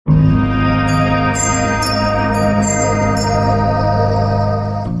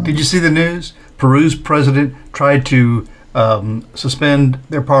Did you see the news? Peru's president tried to suspend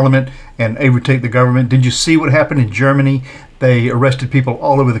their parliament and overtake the government. Did you see what happened in Germany? They arrested people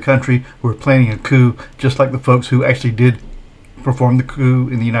all over the country who were planning a coup, just like the folks who actually did perform the coup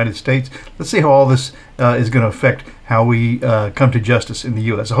in the United States. Let's see how all this is going to affect how we come to justice in the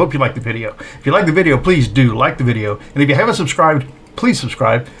U.S. I hope you like the video. If you like the video, please do like the video. And if you haven't subscribed, please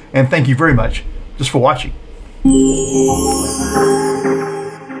subscribe. And thank you very much just for watching.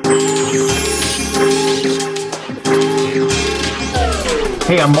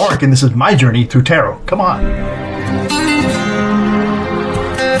 Hey, I'm Mark, and this is my journey through tarot. Come on.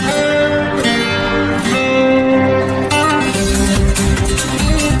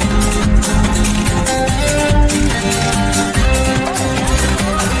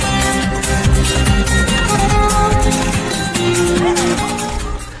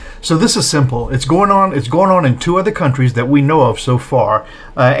 So this is simple. It's going on in 2 other countries that we know of so far,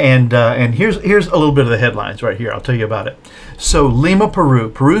 and here's a little bit of the headlines right here. I'll tell you about it. So Lima, Peru.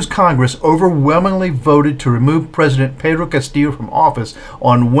 Peru's Congress overwhelmingly voted to remove President Pedro Castillo from office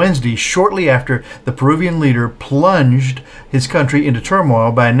on Wednesday, shortly after the Peruvian leader plunged his country into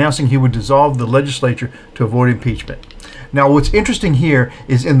turmoil by announcing he would dissolve the legislature to avoid impeachment. Now, what's interesting here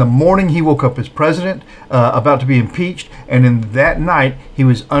is in the morning he woke up as president, about to be impeached, and in that night he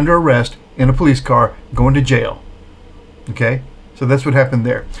was under arrest in a police car going to jail. Okay? So that's what happened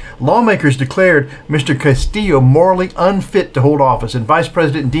there. Lawmakers declared Mr. Castillo morally unfit to hold office, and Vice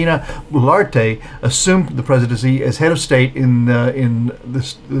President Dina Boluarte assumed the presidency as head of state in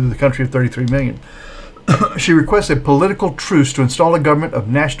the country of 33 million. She requested a political truce to install a government of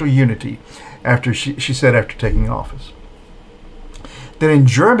national unity, after she said after taking office. Then in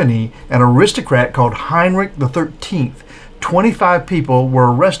Germany, an aristocrat called Heinrich the 13th, 25 people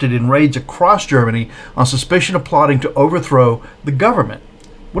were arrested in raids across Germany on suspicion of plotting to overthrow the government.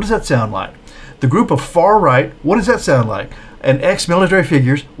 What does that sound like? The group of far-right, what does that sound like? And ex-military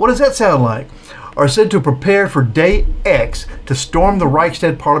figures, what does that sound like? Are said to prepare for day X to storm the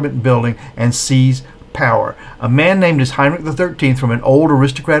Reichstag Parliament building and seize power. A man named as Heinrich the 13th from an old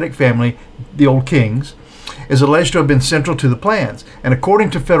aristocratic family, the old kings, is alleged to have been central to the plans, and according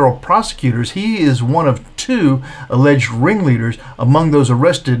to federal prosecutors, he is one of 2 alleged ringleaders among those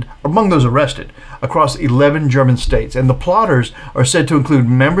arrested across 11 German states. And the plotters are said to include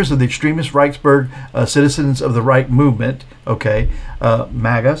members of the extremist Reichsburg Citizens of the Right movement, okay,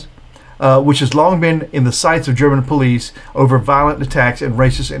 MAGAs, which has long been in the sights of German police over violent attacks and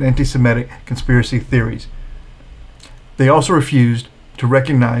racist and anti-Semitic conspiracy theories. They also refused to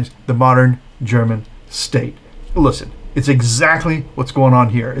recognize the modern German state. Listen, it's exactly what's going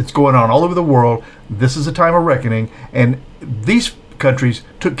on here. It's going on all over the world. This is a time of reckoning, and these countries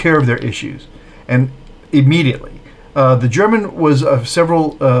took care of their issues, and immediately. The German was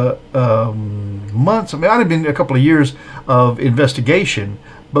several months, I mean, it might have been a couple of years of investigation,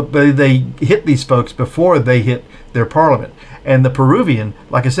 but they hit these folks before they hit their parliament. And the Peruvian,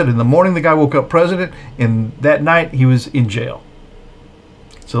 like I said, in the morning the guy woke up president, and that night he was in jail.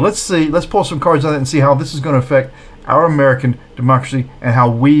 So let's pull some cards on that and see how this is going to affect our American democracy and how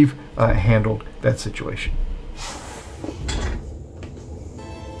we've handled that situation.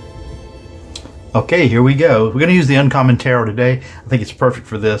 Okay, here we go. We're going to use the Uncommon Tarot today. I think it's perfect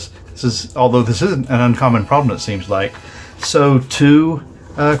for this. Although this isn't an uncommon problem, it seems like. So 2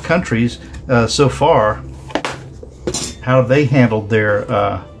 countries so far, how have they handled their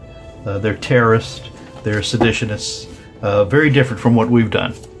terrorists, their seditionists? Very different from what we've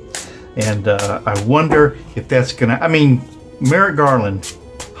done. And I wonder if that's going to... I mean, Merrick Garland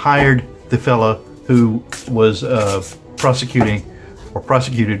hired the fellow who was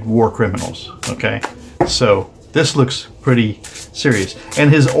prosecuted war criminals. Okay? So this looks pretty serious. And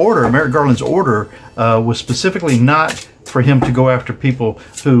his order, Merrick Garland's order, was specifically not for him to go after people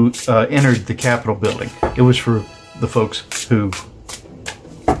who entered the Capitol building. It was for the folks who,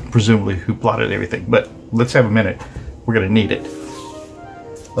 presumably, who plotted everything. But let's have a minute. We're going to need it,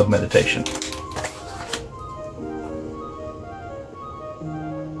 of meditation.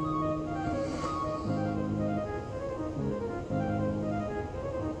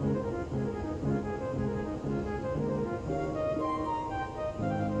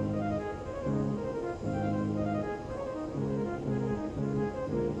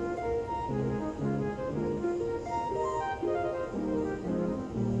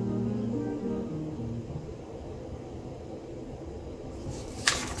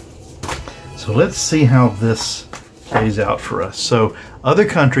 So let's see how this plays out for us. So other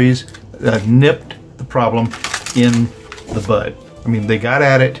countries nipped the problem in the bud. I mean, they got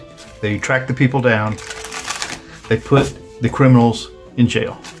at it, they tracked the people down, they put the criminals in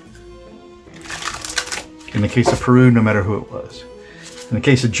jail. In the case of Peru, no matter who it was. In the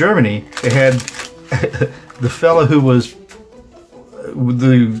case of Germany, they had the fellow who was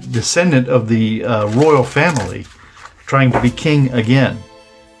the descendant of the royal family trying to be king again.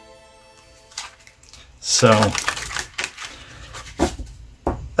 So,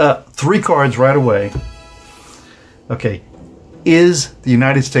 3 cards right away. Okay, is the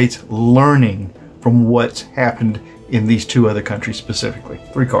United States learning from what's happened in these 2 other countries specifically?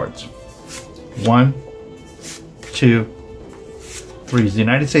 3 cards. 1, 2, 3. Is the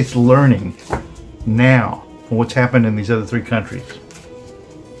United States learning now from what's happened in these other 3 countries?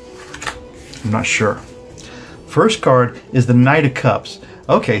 I'm not sure. First card is the Knight of Cups.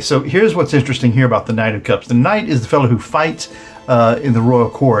 Okay, so here's what's interesting here about the Knight of Cups. The Knight is the fellow who fights in the royal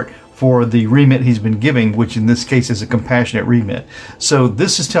court for the remit he's been giving, which in this case is a compassionate remit. So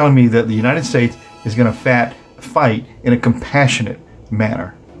this is telling me that the United States is going to fight in a compassionate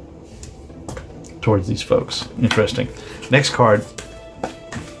manner towards these folks. Interesting. Next card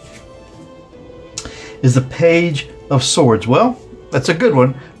is the Page of Swords. Well, that's a good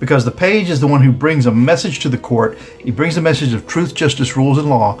one, because the page is the one who brings a message to the court. He brings a message of truth, justice, rules, and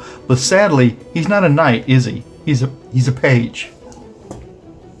law. But sadly, he's not a knight, is he? He's a page.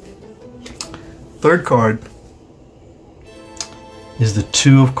 Third card is the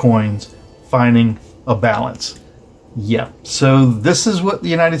 2 of Coins, finding a balance. Yeah, so this is what the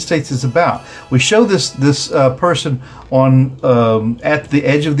United States is about. We show this person on at the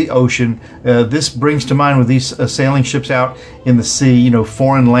edge of the ocean. This brings to mind with these sailing ships out in the sea, you know,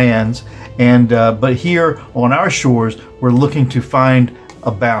 foreign lands. And but here on our shores, we're looking to find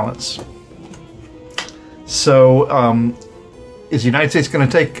a balance. So is the United States going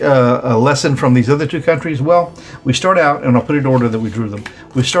to take a lesson from these other 2 countries? Well, we start out, and I'll put it in order that we drew them.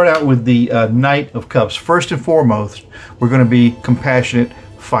 We start out with the Knight of Cups. First and foremost, we're going to be compassionate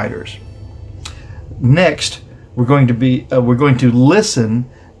fighters. Next, we're going to listen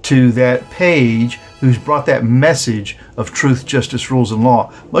to that page who's brought that message of truth, justice, rules, and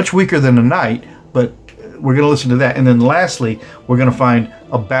law. Much weaker than a knight, but we're going to listen to that. And then lastly, we're going to find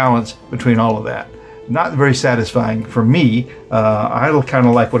a balance between all of that. Not very satisfying for me. I kind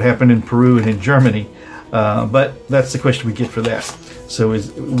of like what happened in Peru and in Germany, but that's the question we get for that. So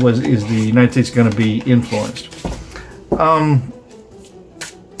is the United States going to be influenced?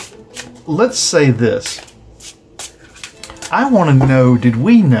 Let's say this. I want to know, did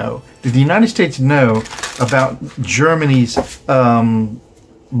the United States know about Germany's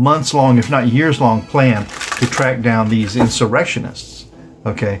months-long, if not years-long plan to track down these insurrectionists?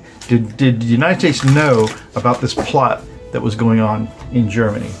 Okay, did the United States know about this plot that was going on in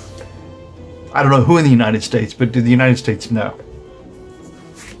Germany? I don't know who in the United States, but did the United States know?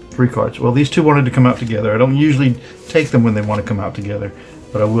 3 cards. Well, these 2 wanted to come out together. I don't usually take them when they want to come out together,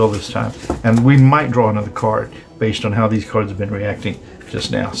 but I will this time. And we might draw another card based on how these cards have been reacting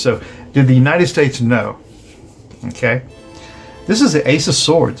just now. So, did the United States know? Okay. This is the Ace of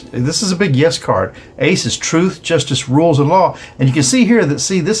Swords. This is a big yes card. Ace is truth, justice, rules, and law. And you can see here that,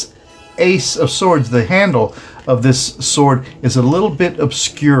 this Ace of Swords, the handle of this sword is a little bit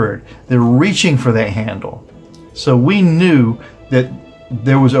obscured. They're reaching for that handle. So we knew that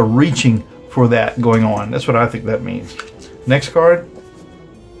there was a reaching for that going on. That's what I think that means. Next card.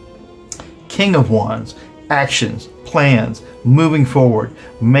 King of Wands. Actions, plans, moving forward,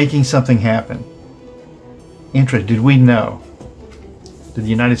 making something happen. Interesting. Did we know? Did the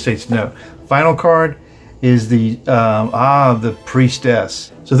United States know? Final card is the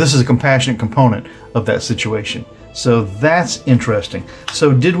Priestess. So this is a compassionate component of that situation. So that's interesting.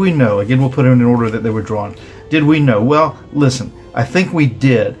 So did we know? Again, we'll put them in order that they were drawn. Did we know? Well, listen, I think we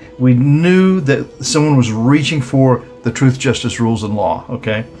did. We knew that someone was reaching for the truth, justice, rules, and law.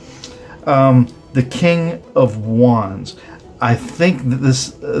 Okay. The King of Wands. I think that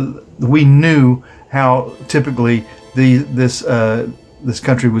this we knew how typically this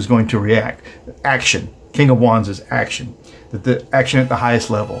country was going to react. Action. King of Wands is action. The action at the highest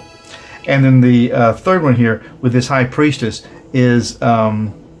level. And then the third one here with this High Priestess is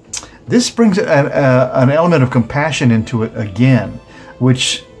this brings an element of compassion into it again,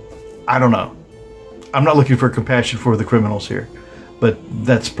 which I don't know. I'm not looking for compassion for the criminals here, but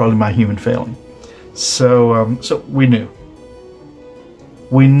that's probably my human failing. So so we knew.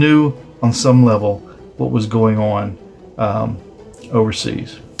 We knew on some level what was going on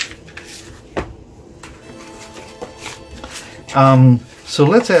overseas. So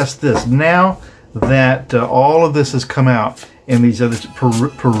let's ask this. Now that all of this has come out in these other,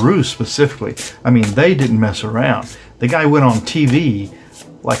 Peru specifically, I mean, they didn't mess around. The guy went on TV,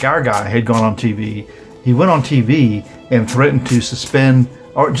 like our guy had gone on TV. He went on TV and threatened to suspend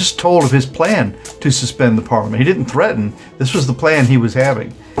or just told of his plan to suspend the parliament. He didn't threaten. This was the plan he was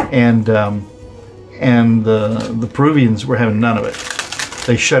having, and the Peruvians were having none of it.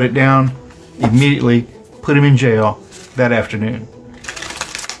 They shut it down immediately, put him in jail that afternoon.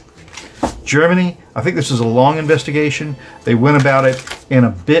 Germany, I think this is a long investigation. They went about it in a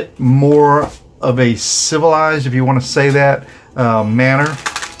bit more of a civilized, if you want to say that, manner,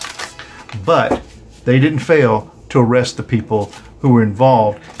 but they didn't fail to arrest the people who were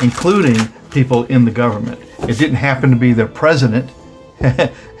involved, including people in the government. It didn't happen to be their president,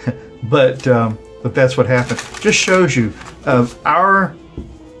 but that's what happened. Just shows you our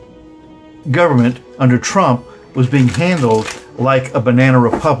government under Trump was being handled like a banana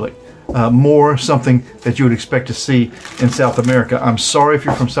republic. More something that you would expect to see in South America. I'm sorry if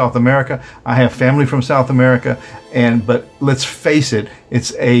you're from South America. I have family from South America, but let's face it,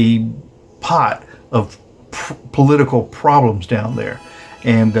 it's a pot of political problems down there,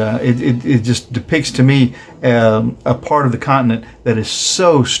 and it just depicts to me a part of the continent that is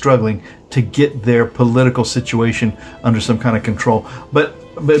so struggling to get their political situation under some kind of control. But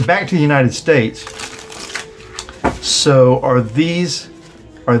back to the United States. So are these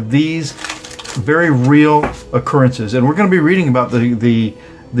very real occurrences, and we're going to be reading about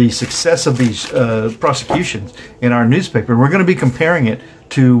the success of these prosecutions in our newspaper, and we're going to be comparing it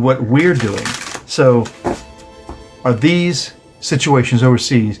to what we're doing. So are these situations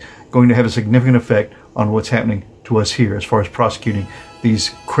overseas going to have a significant effect on what's happening to us here as far as prosecuting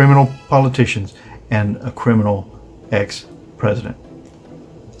these criminal politicians and a criminal ex-president?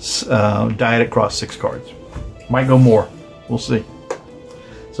 Diet across 6 cards. Might go more. We'll see.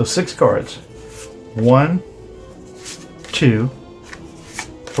 So 6 cards. 1, 2,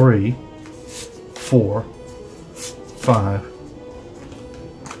 3, 4, 5,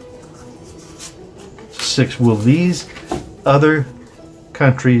 6. Will these other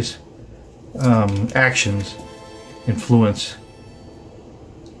countries' actions influence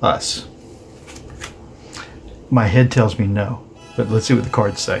us? My head tells me no, but let's see what the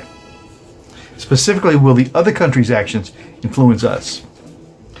cards say. Specifically, will the other countries' actions influence us?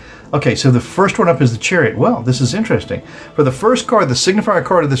 Okay, so the first one up is the Chariot. Well, this is interesting. For the first card, the signifier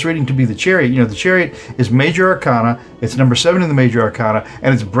card of this reading to be the Chariot, you know, the Chariot is Major Arcana. It's number 7 in the Major Arcana,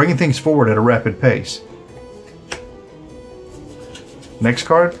 and it's bringing things forward at a rapid pace. Next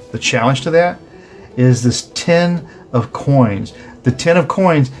card, the challenge to that, is this 10 of Coins. The 10 of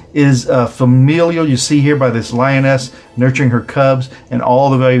Coins is familial. You see here by this lioness nurturing her cubs and all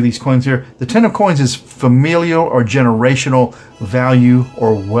the value of these coins here. The 10 of Coins is familial or generational value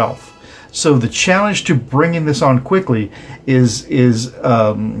or wealth. So the challenge to bringing this on quickly is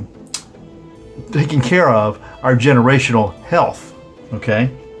taking care of our generational health.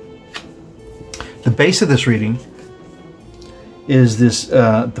 Okay. The base of this reading is this,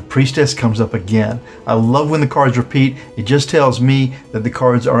 the Priestess comes up again. I love when the cards repeat. It just tells me that the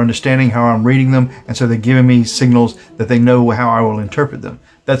cards are understanding how I'm reading them, and so they're giving me signals that they know how I will interpret them.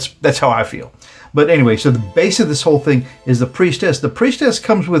 That's how I feel. But anyway, so the base of this whole thing is the Priestess. The Priestess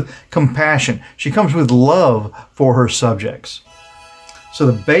comes with compassion. She comes with love for her subjects. So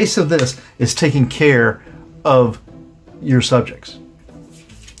the base of this is taking care of your subjects.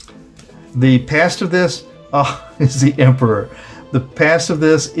 The past of this is the Emperor. The past of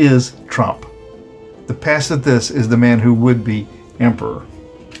this is Trump. The past of this is the man who would be emperor.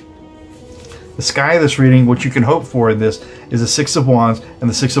 The sky of this reading, what you can hope for in this, is the 6 of Wands, and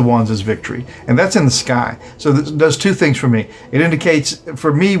the 6 of Wands is victory. And that's in the sky. So this does 2 things for me. It indicates,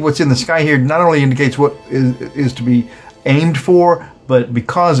 for me, what's in the sky here not only indicates what is to be aimed for, but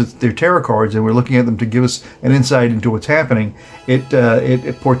because they're tarot cards and we're looking at them to give us an insight into what's happening,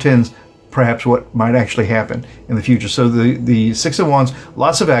 it portends perhaps what might actually happen in the future. So the 6 of Wands,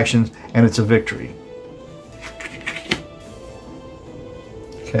 lots of actions, and it's a victory.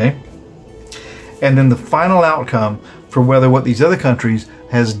 Okay. And then the final outcome for whether what these other countries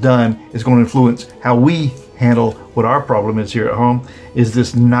has done is going to influence how we handle what our problem is here at home is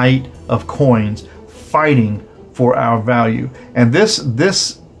this Knight of Coins fighting for our value. And this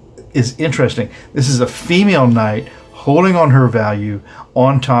is interesting. This is a female knight holding on her value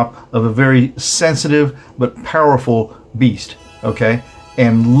on top of a very sensitive but powerful beast. Okay?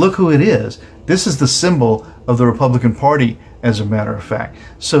 And look who it is. This is the symbol of the Republican Party, as a matter of fact.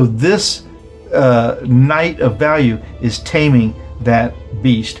 So this Knight of value is taming that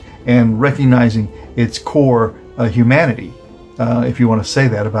beast and recognizing its core humanity. If you want to say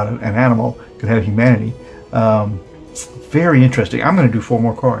that about an animal, could have humanity. Very interesting. I'm going to do 4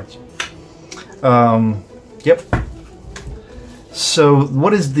 more cards. Yep. So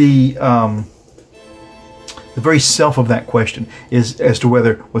what is the The very self of that question is as to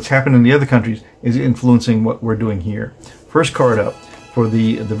whether what's happened in the other countries is influencing what we're doing here. First card up for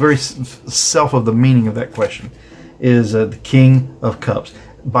the very self of the meaning of that question is the King of Cups.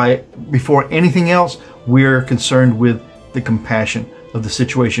 Before anything else, we're concerned with the compassion of the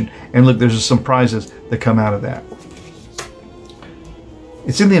situation. And look, there's some prizes that come out of that.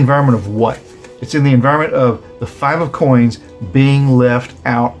 It's in the environment of what? It's in the environment of the Five of Coins being left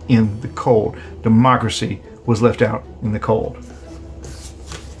out in the cold. Democracy was left out in the cold.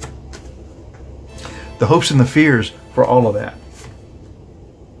 The hopes and the fears for all of that.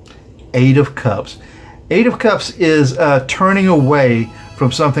 Eight of Cups. Eight of Cups is turning away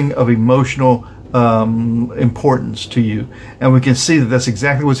from something of emotional importance to you. And we can see that that's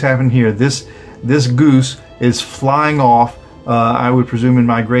exactly what's happened here. This goose is flying off, I would presume in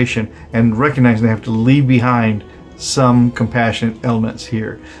migration, and recognizing they have to leave behind some compassionate elements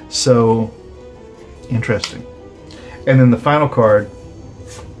here. So, interesting. And then the final card,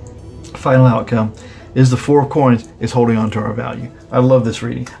 final outcome, is the Four of Coins is holding on to our value. I love this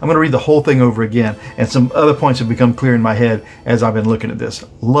reading. I'm going to read the whole thing over again, and some other points have become clear in my head as I've been looking at this.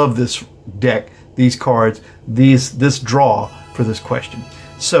 Love this deck, these cards, this draw for this question.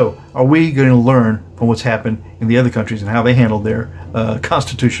 So, are we going to learn from what's happened in the other countries and how they handled their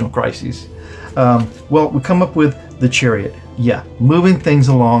constitutional crises? Well, we come up with the Chariot. Yeah, moving things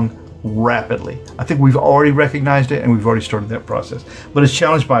along rapidly. I think we've already recognized it and we've already started that process. But it's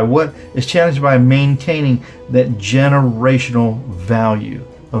challenged by what? It's challenged by maintaining that generational value.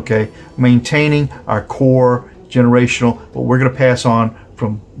 Okay? Maintaining our core generational, what we're going to pass on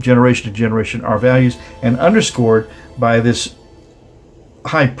from generation to generation, our values, and underscored by this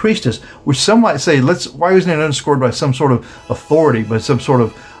High Priestess, which some might say, why isn't it underscored by some sort of authority, by some sort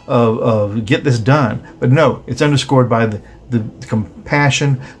of get this done? But no, it's underscored by the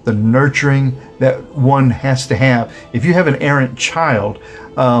compassion, the nurturing that one has to have. If you have an errant child,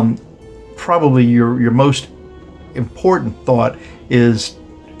 probably your most important thought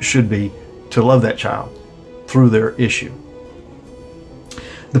should be to love that child through their issue.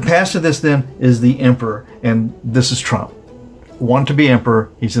 The past of this then is the Emperor, and this is Trump. Want to be emperor,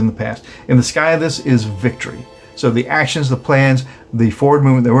 he's in the past. In the sky of this is victory. So the actions, the plans, the forward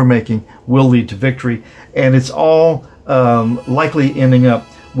movement that we're making will lead to victory, and it's all likely ending up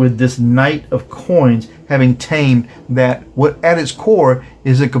with this Knight of Coins having tamed that what at its core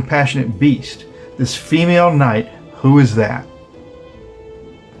is a compassionate beast. This female knight, who is that?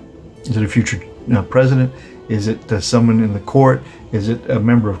 Is it a future president? Is it someone in the court? Is it a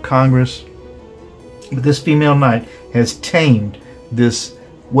member of Congress? But this female knight has tamed this,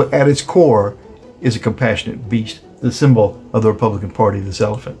 what at its core is a compassionate beast, the symbol of the Republican Party, this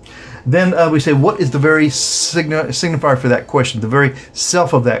elephant. Then we say, what is the very signifier for that question, the very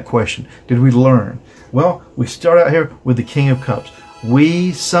self of that question? Did we learn? Well, we start out here with the King of Cups.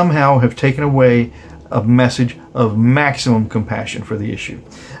 We somehow have taken away a message of maximum compassion for the issue.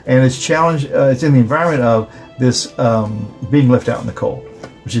 And it's challenged, it's in the environment of this being left out in the cold,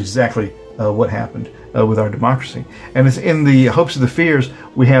 which is exactly what happened with our democracy. And it's in the hopes of the fears,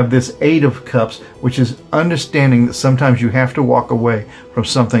 we have this Eight of Cups, which is understanding that sometimes you have to walk away from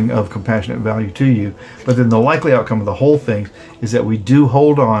something of compassionate value to you. But then the likely outcome of the whole thing is that we do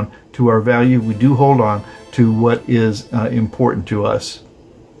hold on to our value, we do hold on to what is important to us.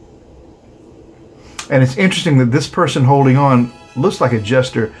 And it's interesting that this person holding on looks like a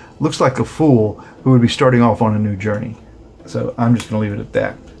jester, looks like a fool who would be starting off on a new journey. So I'm just going to leave it at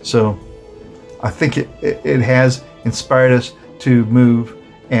that. So I think it has inspired us to move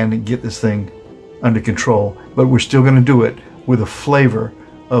and get this thing under control, but we're still going to do it with a flavor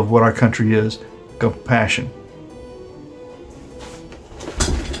of what our country is, compassion.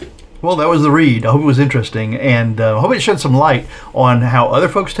 Well, that was the read. I hope it was interesting, and I hope it shed some light on how other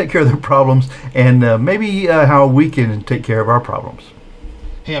folks take care of their problems, and maybe how we can take care of our problems.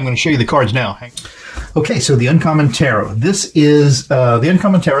 Hey, I'm going to show you the cards now. Okay, so the Uncommon Tarot. This is the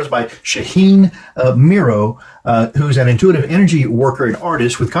Uncommon Tarot is by Shaheen Miro, who's an intuitive energy worker and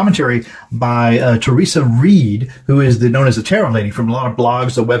artist, with commentary by Teresa Reed, who is known as the Tarot Lady from a lot of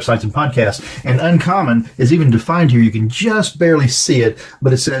blogs, the websites, and podcasts. And Uncommon is even defined here. You can just barely see it,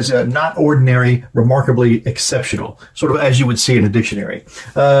 but it says not ordinary, remarkably exceptional, sort of as you would see in a dictionary.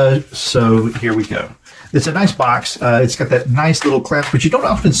 So here we go. It's a nice box. It's got that nice little clasp, which you don't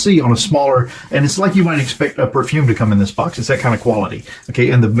often see on a smaller, and it's like you might expect a perfume to come in this box. It's that kind of quality.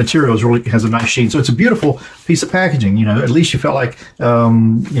 Okay, and the materials really has a nice sheen. So it's a beautiful piece of packaging. You know, at least you felt like,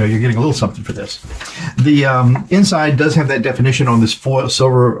 you're getting a little something for this. The inside does have that definition on this foil,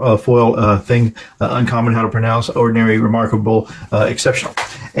 silver foil thing, uncommon, how to pronounce, ordinary, remarkable, exceptional.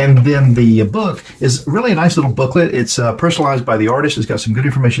 And then the book is really a nice little booklet. It's personalized by the artist. It's got some good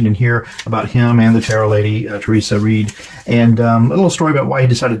information in here about him and the tarot lady, Teresa Reed, and a little story about why he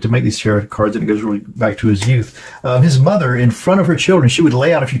decided to make these tarot cards, and it goes really back to his youth. His mother, in front of her children, she would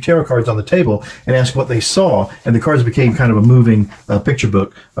lay out a few tarot cards on the table and ask what they saw, and the cards became kind of a moving picture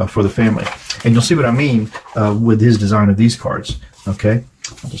book for the family. And you'll see what I mean with his design of these cards. Okay,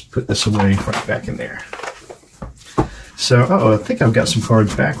 I'll just put this away right back in there. So, I think I've got some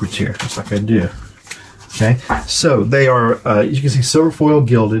cards backwards here. Looks like I do. Okay, so they are, you can see, silver foil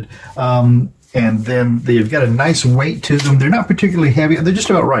gilded, and then they've got a nice weight to them. They're not particularly heavy. They're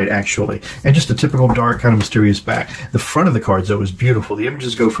just about right, actually, and just a typical dark, kind of mysterious back. The front of the cards, though, is beautiful. The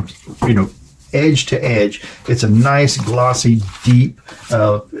images go from, edge to edge. It's a nice, glossy, deep,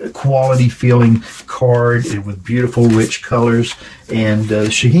 quality feeling card with beautiful, rich colors. And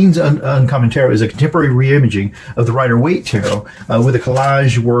Shaheen's Uncommon Tarot is a contemporary reimaging of the Rider-Waite Tarot with a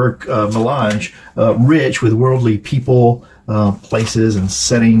collage work, melange, rich with worldly people, places, and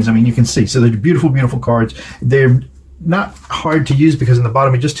settings. I mean, you can see. So they're beautiful, beautiful cards. They're not hard to use because in the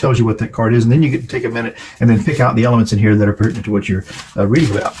bottom it just tells you what that card is, and then you get to take a minute and then pick out the elements in here that are pertinent to what you're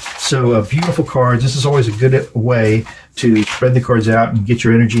reading about. So beautiful cards. This is always a good way to spread the cards out and get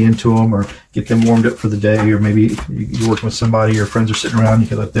your energy into them, or get them warmed up for the day, or maybe if you're working with somebody, your friends are sitting around, you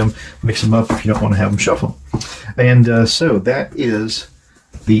can let them mix them up if you don't want to have them shuffle. And so that is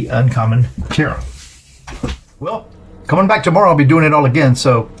the Uncommon Tarot. Well, coming back tomorrow, I'll be doing it all again,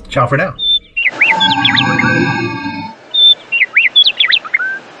 so ciao for now.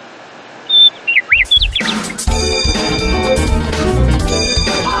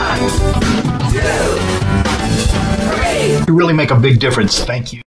 You really make a big difference. Thank you.